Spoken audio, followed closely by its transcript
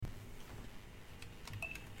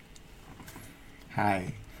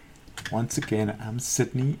Hi, once again I'm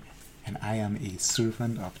Sydney and I am a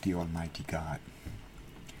servant of the Almighty God.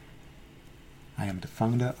 I am the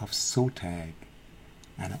founder of SOTAG,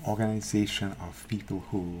 an organization of people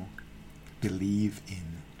who believe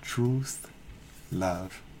in truth,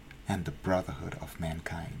 love, and the brotherhood of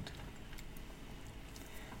mankind.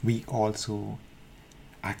 We also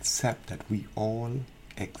accept that we all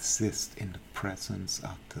exist in the presence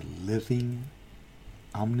of the living,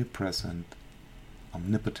 omnipresent,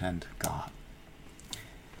 omnipotent God.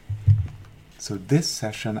 So this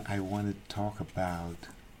session I want to talk about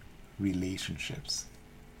relationships,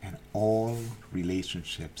 and all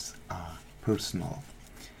relationships are personal.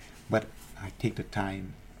 But I take the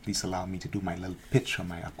time, please allow me to do my little pitch on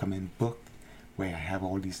my upcoming book, where I have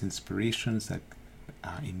all these inspirations that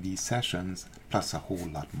are in these sessions, plus a whole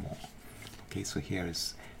lot more. Okay, so here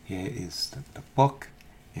is the book.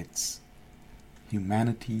 It's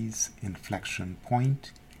Humanity's Inflection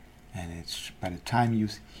Point, and it's, by the time you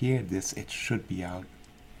hear this, it should be out.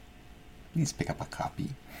 Please pick up a copy.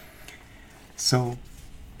 So,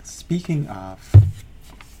 speaking of,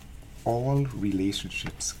 all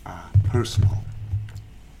relationships are personal.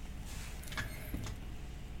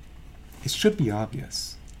 It should be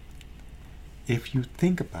obvious. If you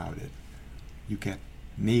think about it, you get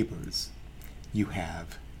neighbors, you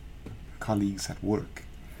have colleagues at work,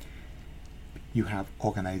 you have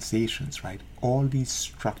organizations, right? All these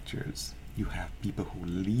structures, you have people who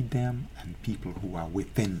lead them and people who are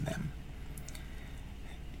within them.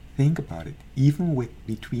 Think about it, even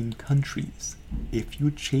between countries, if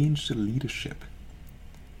you change the leadership,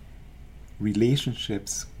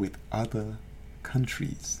 relationships with other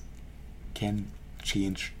countries can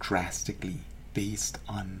change drastically based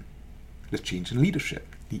on the change in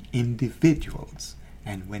leadership, the individuals,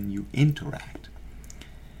 and when you interact,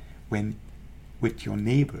 with your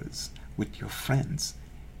neighbors, with your friends,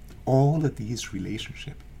 all of these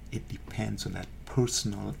relationships, it depends on that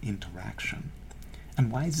personal interaction.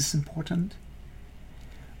 And why is this important?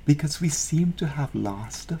 Because we seem to have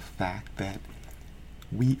lost the fact that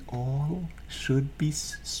we all should be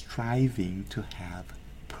striving to have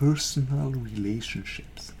personal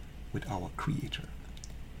relationships with our Creator.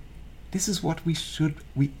 This is what we should,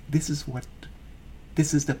 this is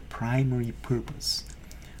the primary purpose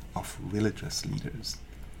of religious leaders.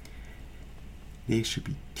 They should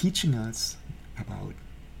be teaching us about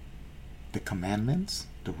the commandments,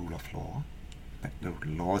 the rule of law, the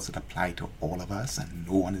laws that apply to all of us and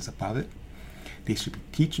no one is above it. They should be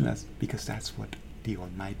teaching us because that's what the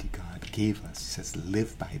Almighty God gave us. He says,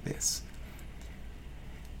 live by this.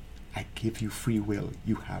 I give you free will,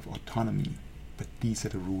 you have autonomy, but these are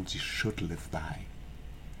the rules you should live by.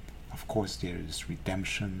 Of course, there is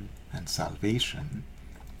redemption and salvation,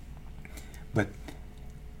 but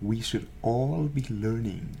we should all be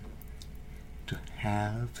learning to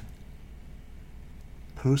have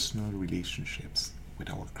personal relationships with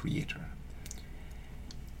our Creator.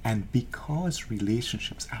 And because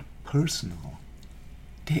relationships are personal,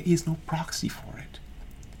 there is no proxy for it.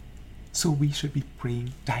 So we should be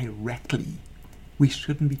praying directly. We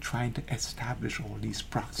shouldn't be trying to establish all these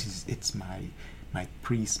proxies. It's my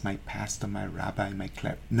priest, my pastor, my rabbi, my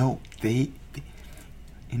cleric. No, they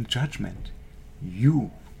in judgment, you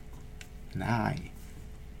and I,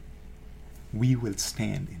 we will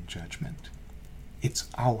stand in judgment. It's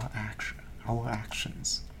our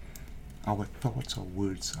actions, our thoughts, our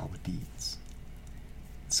words, our deeds.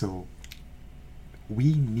 So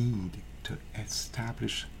we need to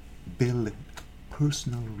build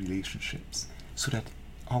personal relationships so that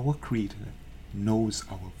our Creator knows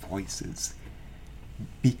our voices.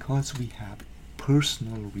 Because we have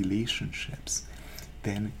personal relationships,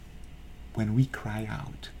 then when we cry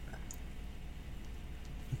out,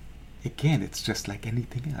 again, it's just like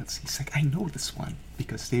anything else. He's like, I know this one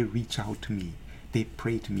because they reach out to me, they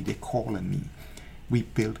pray to me, they call on me. We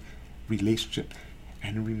build relationship,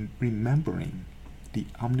 and remembering the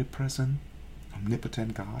omnipresent,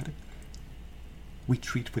 omnipotent God, we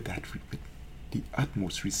treat with the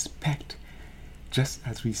utmost respect, just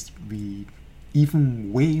as we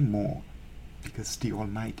even way more, because the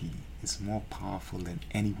Almighty is more powerful than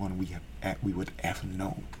anyone we would ever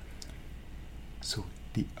know. So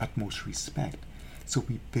the utmost respect. So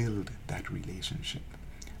we build that relationship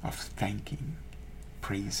of thanking,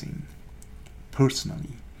 praising,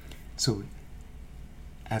 personally. So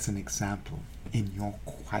as an example, in your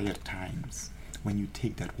quiet times, when you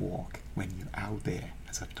take that walk, when you're out there,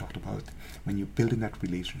 as I've talked about, when you're building that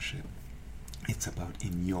relationship, it's about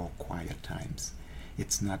in your quiet times.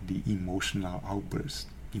 It's not the emotional outburst.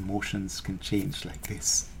 Emotions can change like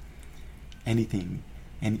this. Anything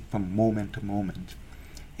And from moment to moment,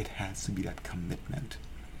 it has to be that commitment.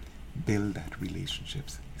 Build that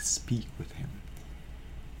relationships. Speak with him.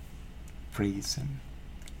 Praise him.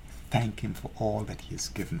 Thank him for all that he has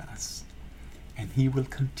given us. And he will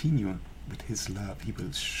continue with his love. He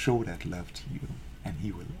will show that love to you, and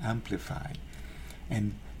he will amplify.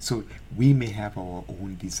 And so we may have our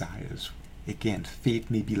own desires. Again, faith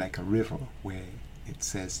may be like a river where it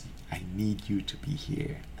says, I need you to be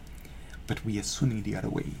here. But we are swimming the other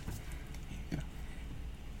way. You know,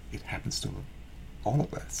 it happens to all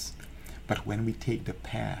of us. But when we take the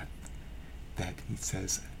path that he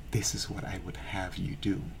says, this is what I would have you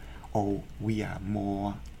do, or we are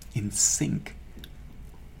more in sync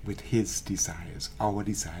with his desires, our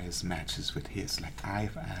desires matches with his. Like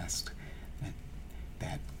I've asked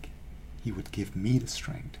that he would give me the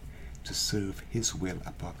strength to serve his will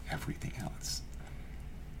above everything else.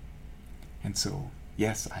 And so,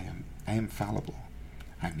 yes, I am fallible.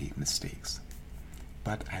 I make mistakes.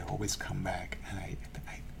 But I always come back and I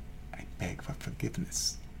beg for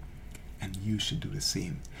forgiveness. And you should do the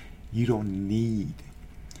same. You don't need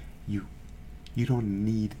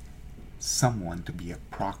someone to be a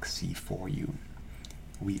proxy for you.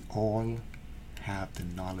 We all have the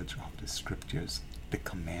knowledge of the scriptures, the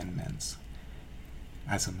commandments.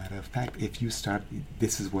 As a matter of fact, if you start,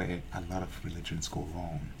 this is where a lot of religions go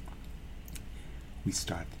wrong. We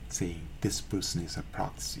start saying, this person is a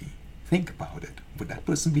proxy. Think about it. Would that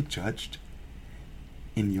person be judged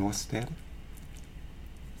in your stead?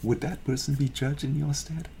 Would that person be judged in your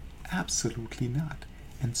stead? Absolutely not.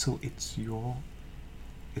 And so it's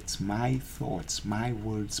my thoughts, my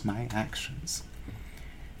words, my actions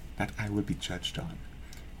that I will be judged on.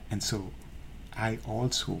 And so I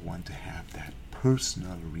also want to have that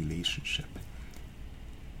personal relationship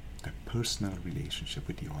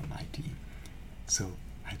with the Almighty. So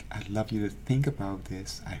I'd love you to think about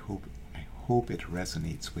this. I hope it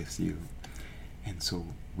resonates with you. And so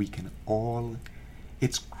we can all,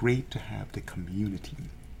 it's great to have the community.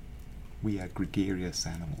 We are gregarious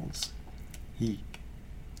animals. He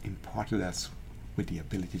imparted us with the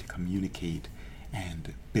ability to communicate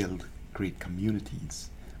and build great communities.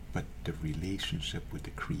 But the relationship with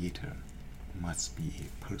the Creator must be a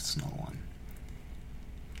personal one.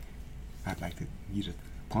 I'd like you to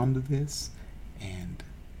ponder this, and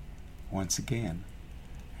once again,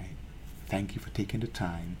 I thank you for taking the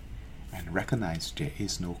time and recognize there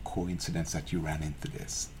is no coincidence that you ran into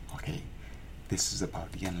this. Okay? This is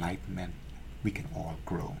about the enlightenment. We can all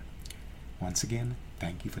grow. Once again,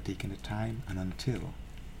 thank you for taking the time, and until,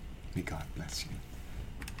 may God bless you.